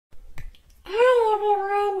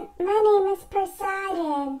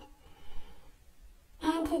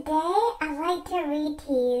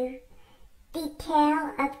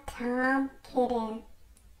Kitten.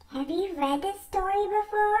 Have you read this story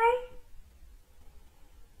before?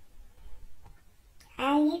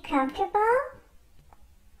 Are you comfortable?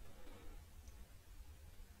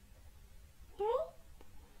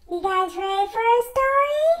 You guys ready for a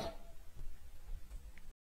story?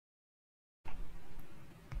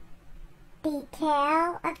 The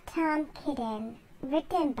Tale of Tom Kitten,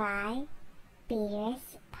 written by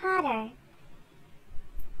Purrseidon.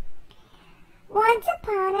 Once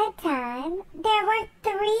upon a time, there were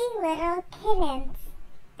 3 little kittens,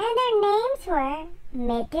 and their names were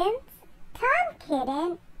Mittens, Tom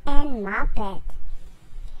Kitten, and Moppet.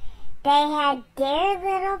 They had dear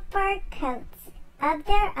little fur coats of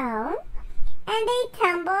their own, and they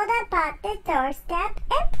tumbled about the doorstep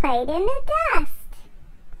and played in the dust.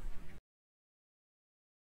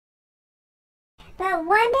 But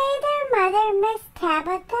one day their mother, Miss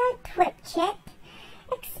Tabitha Twitchit,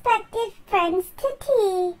 expected friends to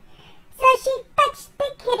tea, so she fetched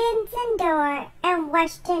the kittens indoor and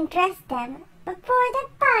washed and dressed them before the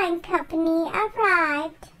fine company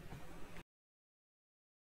arrived.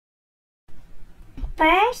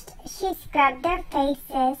 First, she scrubbed their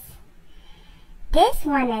faces. This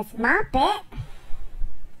one is Moppet.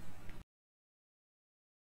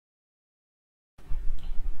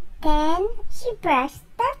 Then she brushed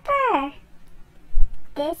their fur.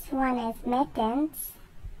 This one is Mittens.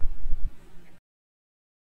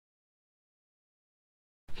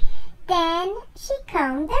 Then she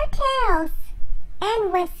combed their tails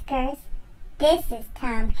and whiskers. This is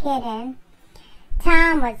Tom Kitten.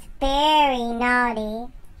 Tom was very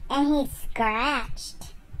naughty, and he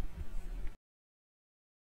scratched.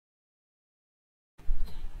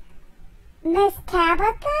 Miss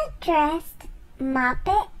Tabitha dressed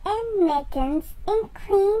Moppet and Mittens in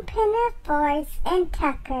clean pinafores and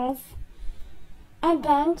tuckers, and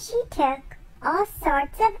then she took all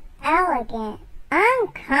sorts of elegant,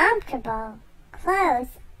 uncomfortable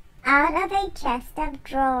clothes out of a chest of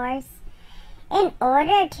drawers in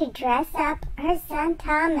order to dress up her son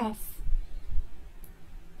Thomas.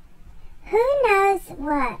 Who knows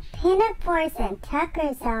what pinafores and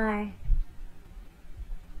tuckers are?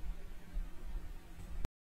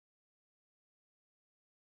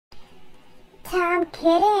 Tom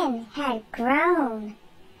Kitten had grown.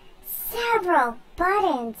 Several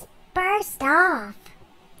buttons burst off.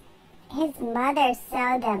 His mother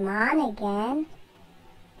sewed them on again.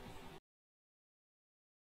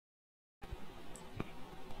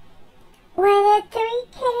 When the 3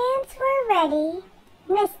 kittens were ready,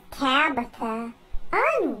 Miss Tabitha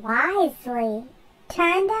unwisely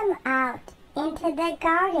turned them out into the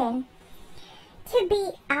garden to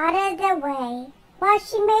be out of the way while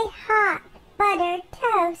she made hot buttered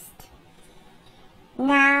toast.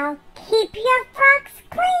 Now keep your frocks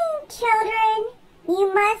clean, children.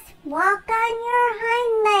 You must walk on your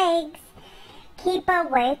hind legs. Keep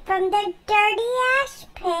away from the dirty ash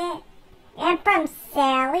pit, and from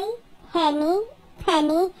Sally, Henny,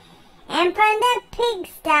 Penny, and from the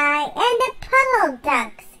pigsty and the puddle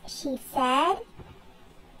ducks, she said.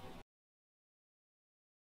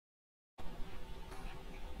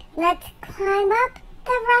 Let's climb up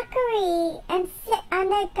the rockery and sit on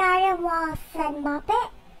the garden wall, said Moppet.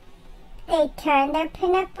 They turned their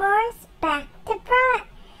pinafores back to front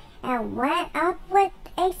and went up with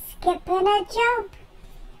a skip and a jump.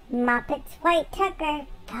 Moppet's white tucker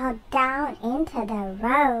fell down into the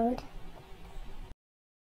road.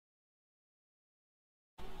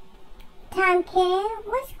 Tom Kitten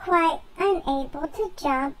was quite unable to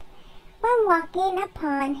jump when walking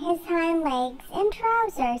upon his hind legs in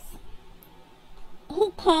trousers.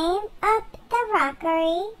 He came up the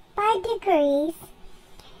rockery by degrees,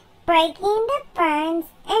 breaking the ferns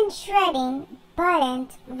and shredding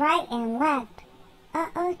buttons right and left.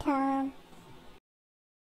 Uh-oh, Tom.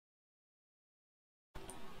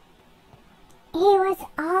 He was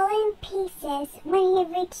all in pieces when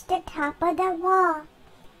he reached the top of the wall.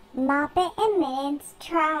 Moppet and Mittens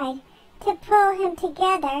tried to pull him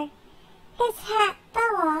together. His hat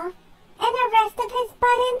fell off, and the rest of his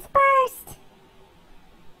buttons burst.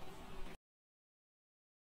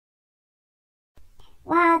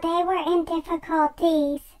 While they were in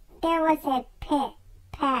difficulties, there was a pit,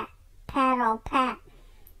 pat, paddle, pat,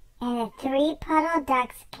 and the 3 puddle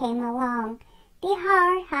ducks came along the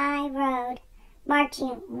hard, high road,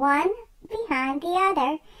 marching one behind the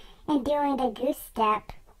other and doing the goose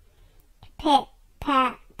step. Pit,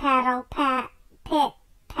 pat, paddle, pat, pit,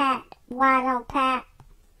 pat, waddle, pat.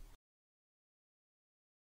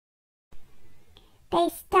 They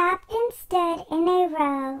stopped and stood in a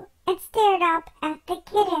row and stared up at the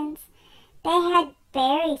kittens. They had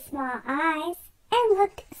very small eyes and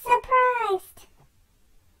looked surprised.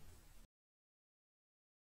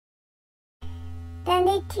 Then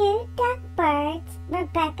the two duck birds,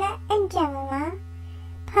 Rebecca and Gemma,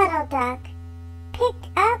 Puddle Duck, picked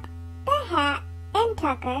up the hat and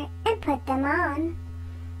tucker and put them on.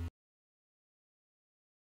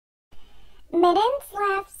 Mittens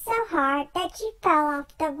laughed so hard that she fell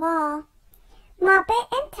off the wall. Moppet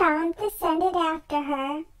and Tom descended after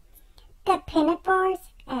her. The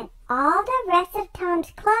pinafores and all the rest of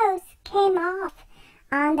Tom's clothes came off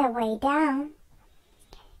on the way down.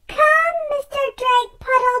 "Come, Mr. Drake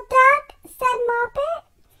Puddle Duck," said Moppet.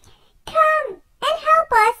 "Come and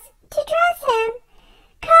help us to dress him.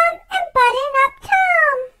 Come and button up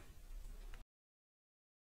Tom."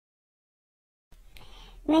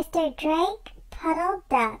 Mr. Drake Puddle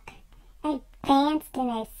Duck advanced in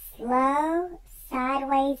a slow,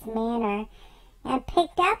 sideways manner and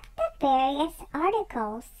picked up the various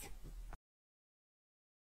articles.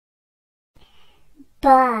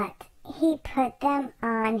 But he put them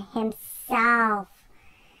on himself.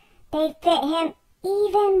 They fit him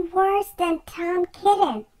even worse than Tom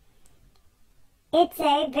Kitten. "It's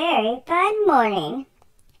a very fine morning,"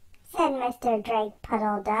 said Mr. Drake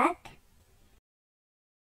Puddle Duck.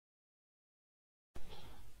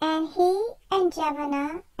 And he and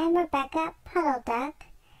Gemma and Rebecca Puddle Duck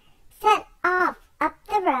set off up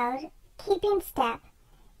the road, keeping step.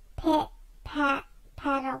 Pit, pat,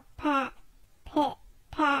 paddle, pat. Pit,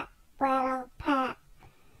 pat, waddle, pat.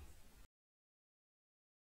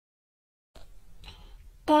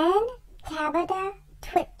 Then Tabitha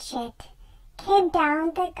Twitchit came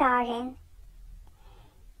down the garden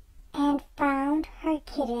and found her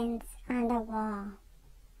kittens on the wall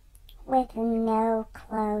with no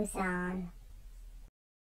clothes on.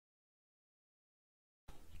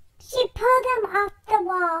 She pulled them off the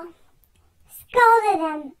wall, scolded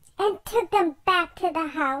them, and took them back to the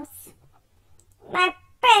house. "My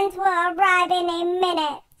friends will arrive in a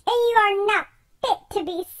minute, and you are not fit to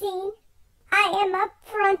be seen. I am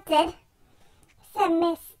affronted," said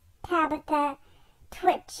Miss Tabitha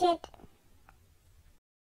Twitchit.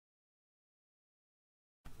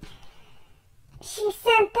 She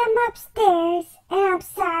sent them upstairs, and I'm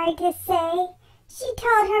sorry to say, she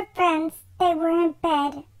told her friends they were in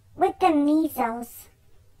bed with the measles,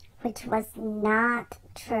 which was not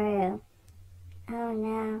true. Oh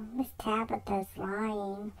no, Miss Tabitha's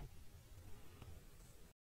lying.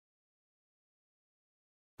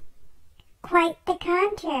 Quite the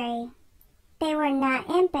contrary. They were not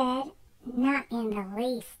in bed, not in the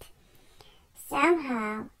least.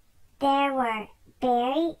 Somehow, there were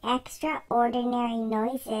very extraordinary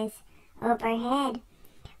noises overhead,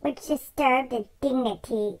 which disturbed the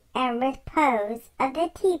dignity and repose of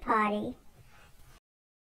the tea party.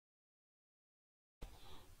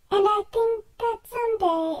 And I think that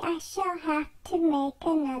someday I shall have to make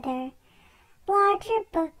another, larger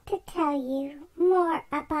book to tell you more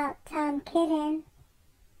about Tom Kitten.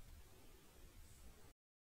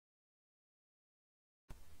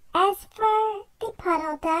 As for the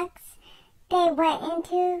puddle ducks, they went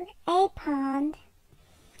into a pond.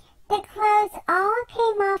 The clothes all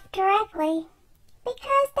came off directly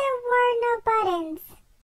because there were no buttons.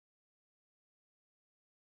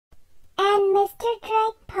 And Mr.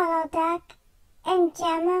 Drake Puddle Duck and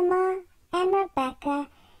Gemma and Rebecca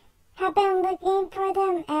have been looking for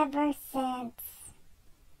them ever since.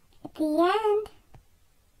 At the end.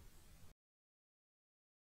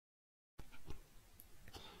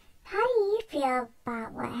 How do you feel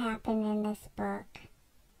about what happened in this book?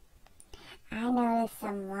 I noticed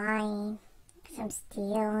some lying, some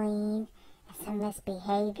stealing, and some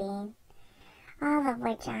misbehaving, all of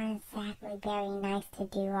which aren't exactly very nice to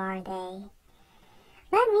do, are they?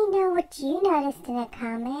 Let me know what you noticed in a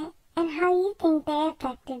comment and how you think they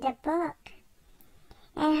affected the book,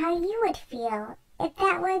 and how you would feel if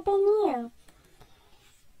that would have been you.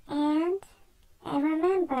 And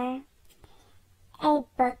remember, a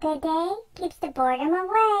book a day keeps the boredom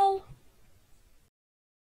away.